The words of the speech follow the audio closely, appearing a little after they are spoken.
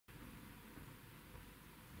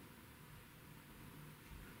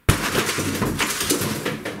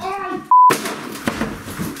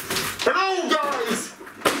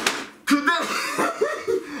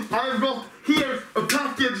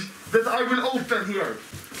open here.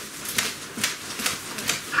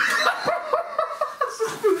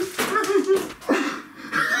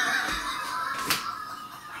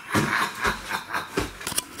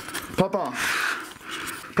 Papa.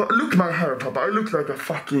 Look my hair, Papa. I look like a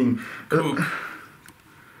fucking...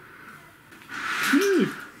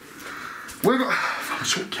 We're going... Fan,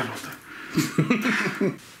 tjock jag låter.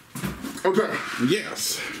 Okay.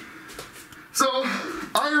 Yes. So,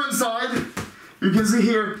 Ironside, you can see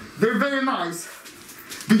here, they're very nice.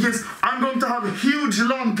 Because I'm going to have a huge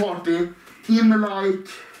lawn party in like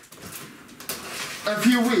a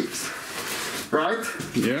few weeks. Right?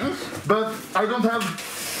 Yes. But I don't have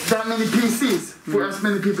that many PCs for as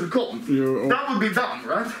many people to come. That would be done,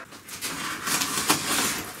 right?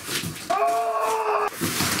 Oh!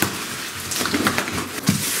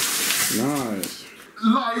 Nice.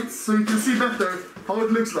 Lights so you can see better how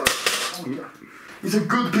it looks like. Oh my God. It's a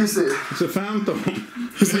good PC. It's a Phantom.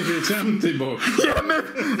 It's empty box. Yeah, man.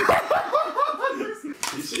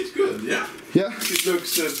 It's good, yeah. Yeah. It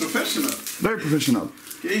looks professional. Very professional.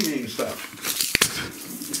 Gaming stuff.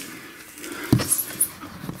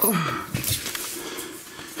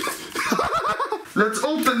 Let's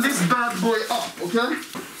open this bad boy up, okay?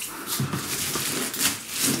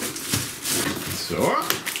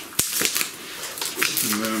 Så.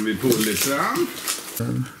 Then we pull it down.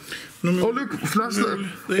 Oh look, flashlight.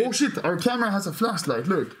 Oh shit, our camera has a flashlight,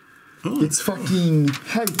 look. Oh. It's fucking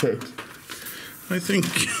high-tech. I think...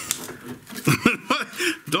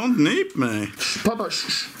 Don't nape me. Papa,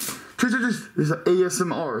 shh. This is an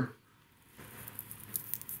ASMR.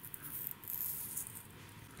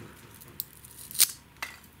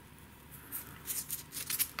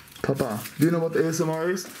 Papa, do you know what ASMR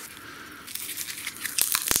is?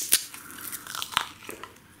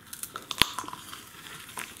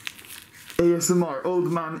 ASMR,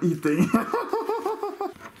 old man eating.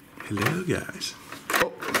 Hello guys.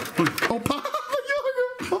 Oh, Papa,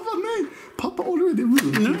 Papa, nej. Papa already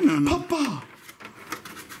moved. No. Papa!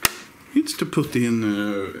 It's to put in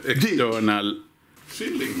external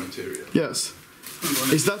filling material. Yes.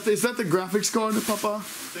 Is that the graphics card, Papa? I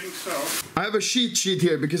think so. I have a cheat sheet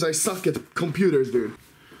here because I suck at computers, dude.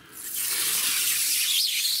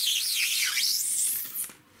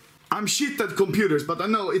 I'm shit at computers, but I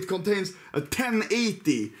know it contains a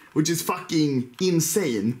 1080, which is fucking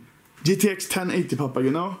insane. GTX 1080, Papa,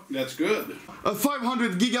 you know? That's good. A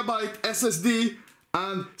 500 gigabyte SSD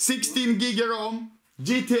and 16 gig RAM,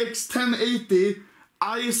 GTX 1080,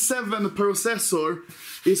 i7 processor.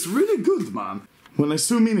 It's really good, man. When I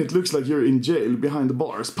zoom in, it looks like you're in jail behind the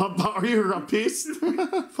bars. Papa, are you a rapist?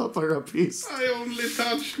 Papa, rapist. I only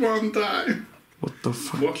touched one time. What the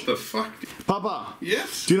fuck? What the fuck? Papa.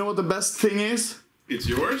 Yes? Do you know what the best thing is? It's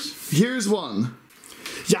yours? Here's one.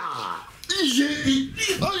 Yeah.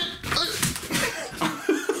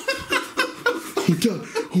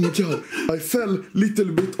 Oh my god. I fell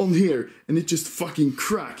little bit on here and it just fucking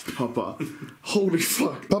cracked, Papa. Holy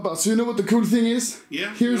fuck. Papa, so you know what the cool thing is?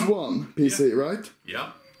 Yeah. Here's one PC, right?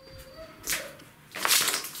 Yeah.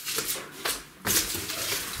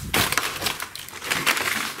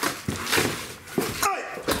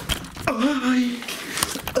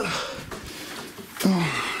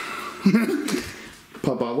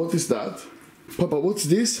 Papa, what is that? Papa, what's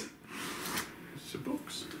this? It's a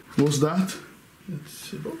box. What's that?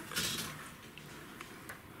 It's a box.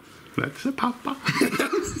 That's a Papa.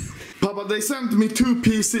 Papa, they sent me 2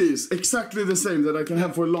 PCs, exactly the same that I can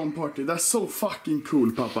have for a lawn party. That's so fucking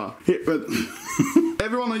cool, Papa. Here, but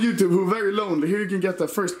everyone on YouTube who's very lonely, here you can get a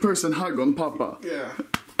first person hug on Papa. Yeah.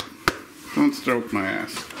 Don't stroke my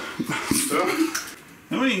ass. Så.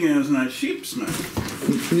 Det var inga såna här chips med.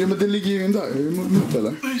 Ja, men det ligger ju in där. Är det mot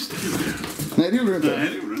eller? Ja, just det. Nej, det gjorde du inte. Nej,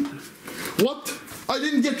 det gjorde du inte. What? I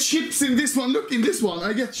didn't get chips in this one. Look in this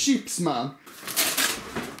one. I get chips, man.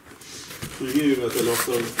 Gud, det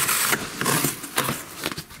låter...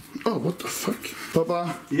 Oh, what the fuck?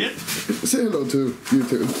 Papa, Yeah. say hello to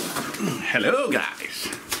YouTube. Hello, guys.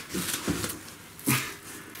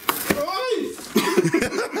 Oj!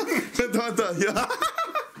 Vänta. Ja.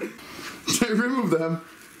 Remove them.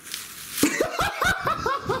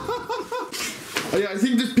 Yeah, I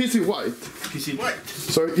think this PC white. PC white.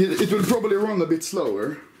 So it will probably run a bit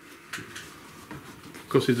slower.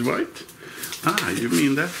 Because it's white? Ah, you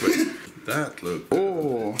mean that way. That look.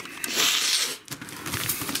 Oh.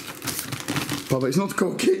 Papa, it's not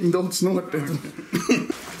cocaine, don't snort it.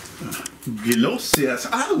 Glossy as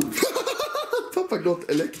out. Papa got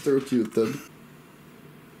electrocuted.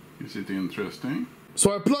 Is it interesting?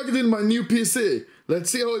 So I plugged in my new PC.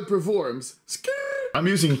 Let's see how it performs. I'm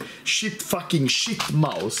using shit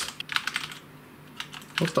mouse.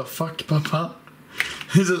 What the fuck, Papa?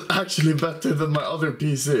 This is actually better than my other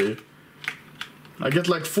PC. I get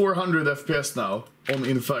like 400 FPS now on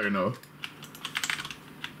Inferno.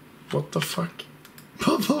 What the fuck?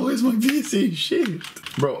 Papa, where's my PC? Shit.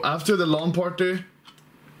 Bro, after the LAN party,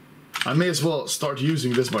 I may as well start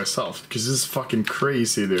using this myself, because this is fucking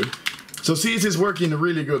crazy, dude. So CS is working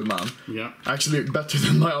really good, man. Yeah. Actually, better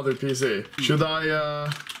than my other PC. Should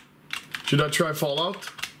I try Fallout?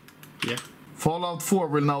 Yeah. Fallout 4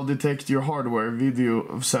 will now detect your hardware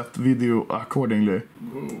set video accordingly.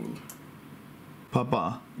 Gold.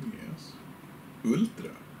 Papa. Yes.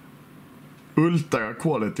 Ultra. Ultra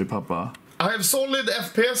quality, Papa. I have solid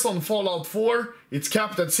FPS on Fallout 4. It's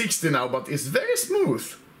capped at 60 now, but it's very smooth.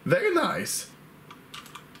 Very nice.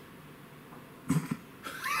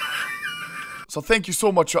 So thank you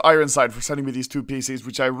so much to Ironside for sending me these 2 PCs,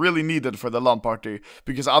 which I really needed for the LAN party,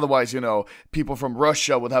 because otherwise, you know, people from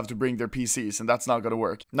Russia would have to bring their PCs, and that's not gonna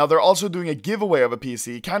work. Now, they're also doing a giveaway of a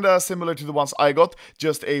PC, kinda similar to the ones I got,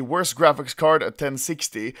 just a worse graphics card, a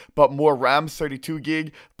 1060, but more RAM, 32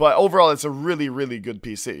 gig, but overall, it's a really, really good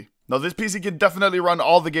PC. Now, this PC can definitely run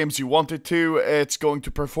all the games you want it to. It's going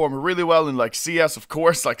to perform really well in, like, CS, of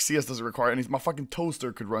course. Like, CS doesn't require anything. My fucking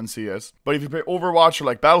toaster could run CS. But if you play Overwatch or,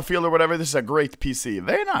 like, Battlefield or whatever, this is a great PC.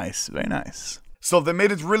 Very nice. Very nice. So they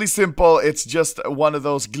made it really simple. It's just one of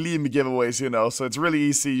those Gleam giveaways, you know. So it's really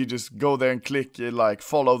easy. You just go there and click, like,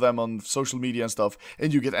 follow them on social media and stuff,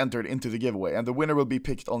 and you get entered into the giveaway. And the winner will be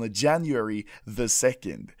picked on January the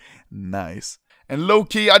 2nd. Nice. And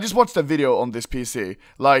low-key, I just watched a video on this PC.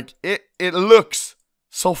 Like, it looks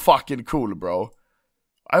so fucking cool, bro.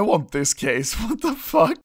 I want this case. What the fuck?